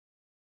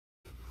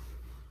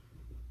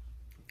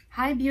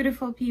Hi,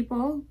 beautiful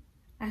people.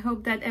 I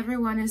hope that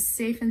everyone is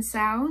safe and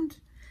sound.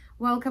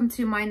 Welcome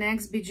to my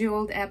next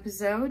Bejeweled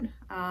episode.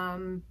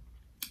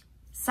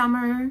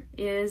 Summer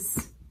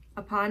is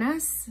upon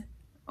us,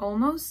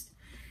 almost,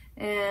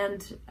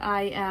 and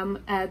I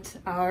am at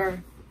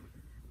our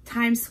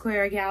Times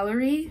Square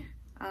gallery.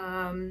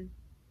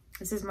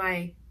 This is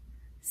my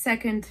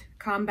second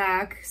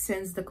comeback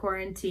since the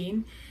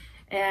quarantine,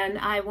 and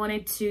I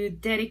wanted to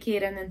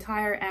dedicate an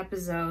entire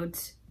episode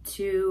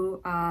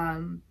to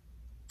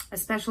a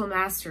special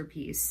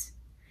masterpiece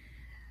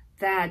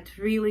that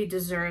really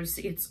deserves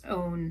its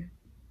own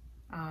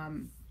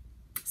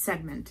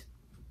segment.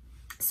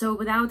 So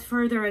without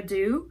further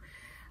ado,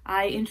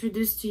 I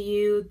introduce to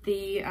you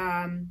the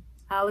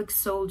Alex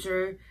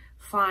Soldier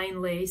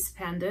fine lace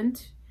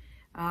pendant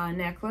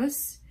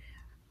necklace.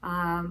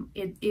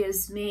 It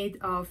is made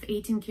of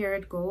 18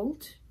 karat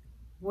gold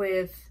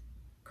with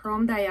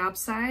chrome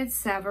diopside,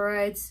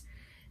 savarides,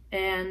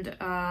 and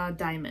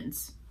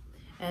diamonds.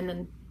 And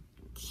then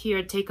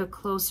here, take a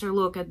closer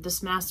look at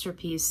this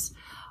masterpiece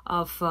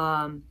of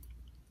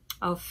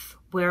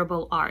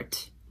wearable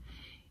art.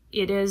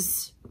 It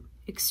is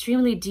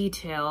extremely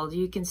detailed.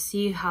 You can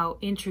see how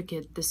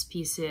intricate this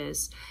piece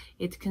is.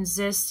 It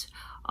consists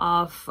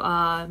of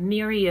a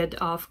myriad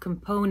of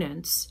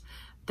components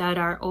that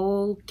are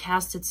all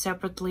casted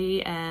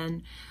separately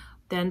and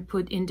then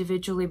put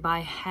individually by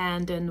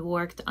hand and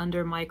worked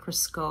under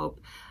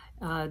microscope.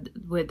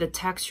 With the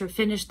texture,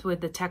 finished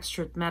with the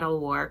textured metal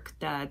work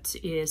that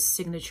is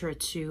signature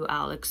to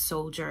Alex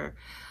Soldier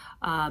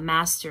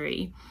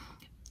mastery.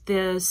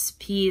 This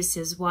piece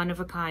is one of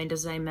a kind,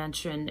 as I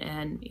mentioned,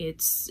 and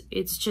it's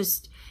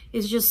just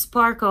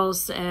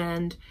sparkles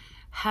and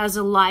has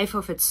a life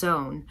of its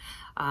own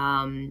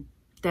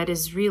that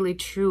is really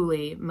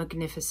truly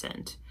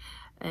magnificent.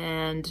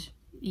 And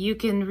you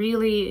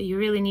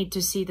really need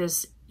to see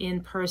this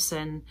in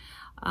person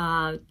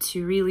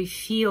to really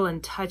feel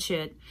and touch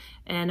it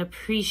and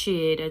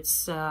appreciate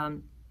its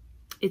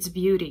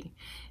beauty,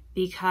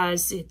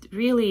 because it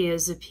really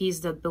is a piece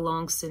that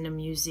belongs in a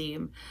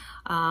museum.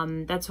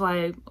 That's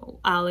why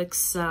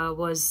Alex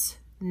was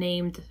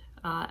named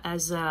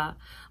as a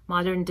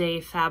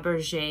modern-day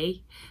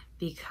Fabergé,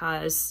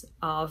 because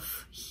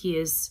of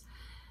his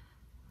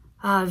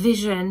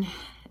vision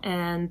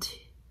and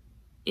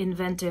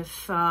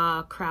inventive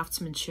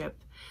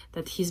craftsmanship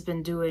that he's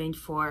been doing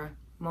for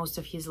most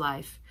of his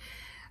life.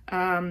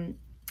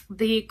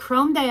 The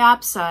chrome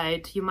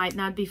diopside, you might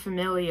not be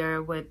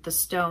familiar with the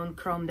stone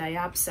chrome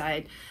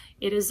diopside.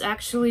 It is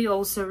actually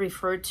also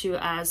referred to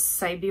as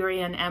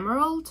Siberian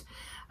emerald,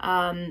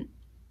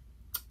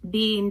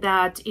 being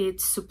that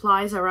its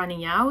supplies are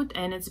running out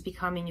and it's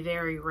becoming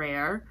very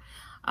rare,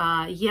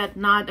 yet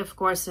not, of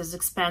course, as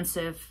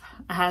expensive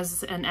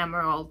as an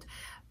emerald,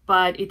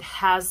 but it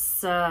has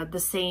the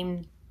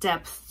same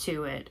depth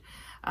to it,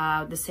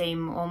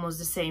 almost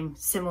the same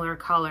similar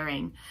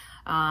coloring.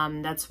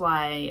 That's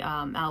why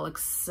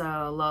Alex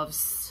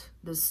loves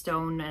the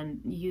stone and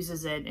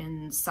uses it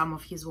in some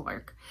of his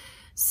work.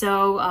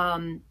 So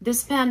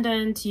this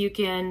pendant, you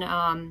can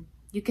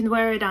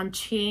wear it on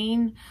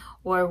chain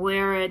or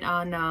wear it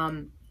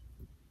on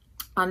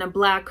a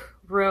black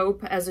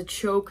rope as a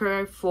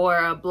choker for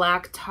a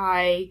black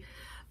tie,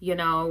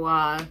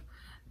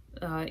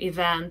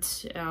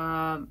 event.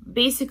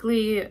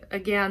 Basically,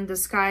 again, the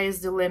sky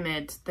is the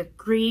limit. The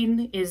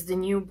green is the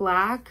new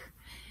black,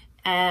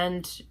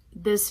 and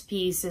this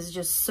piece is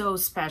just so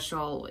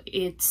special.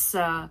 It's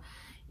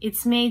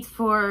made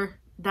for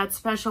that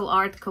special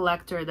art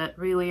collector that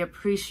really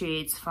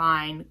appreciates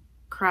fine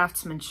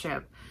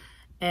craftsmanship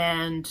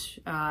and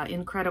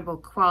incredible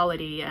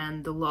quality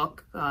and the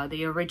look,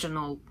 the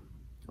original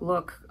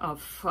look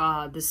of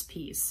this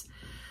piece.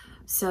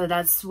 So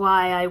that's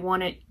why I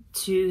wanted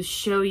to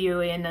show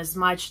you in as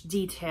much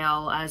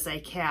detail as I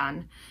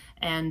can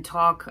and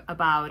talk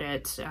about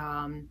it.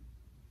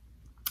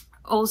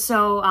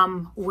 Also,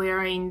 I'm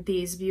wearing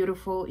these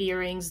beautiful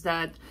earrings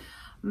that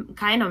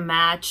kind of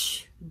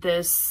match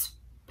this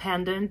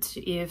pendant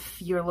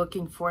if you're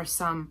looking for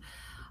some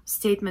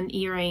statement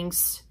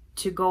earrings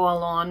to go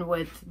along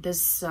with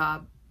this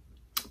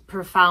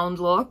profound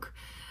look.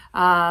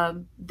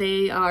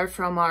 They are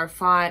from our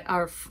fine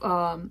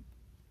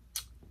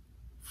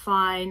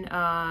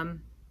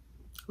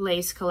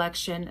lace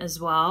collection as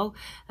well,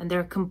 and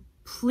they're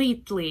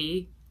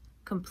completely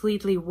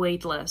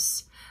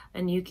weightless,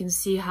 and you can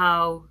see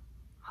how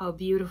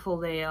beautiful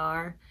they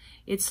are.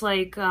 It's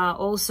like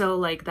also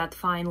like that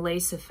fine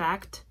lace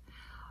effect,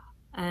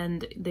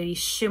 and they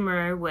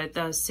shimmer with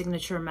a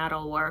signature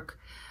metal work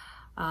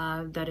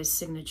that is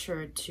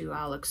signature to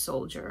Alex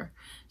Soldier.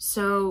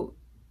 So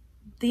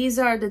these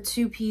are the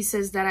two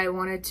pieces that I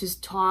wanted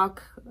to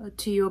talk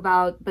to you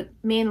about, but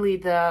mainly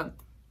the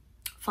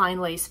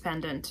fine lace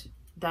pendant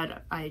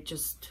that I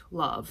just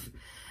love.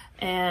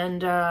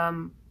 And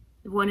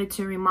wanted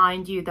to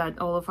remind you that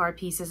all of our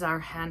pieces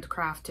are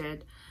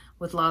handcrafted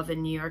with love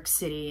in New York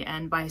City,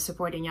 and by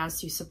supporting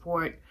us, you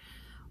support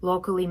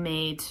locally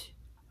made,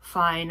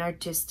 fine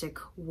artistic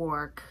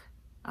work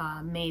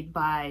made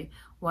by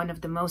one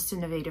of the most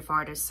innovative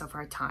artists of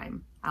our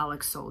time,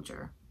 Alex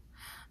Soldier.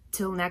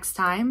 Till next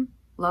time,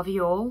 love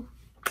you all.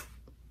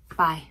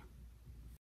 Bye.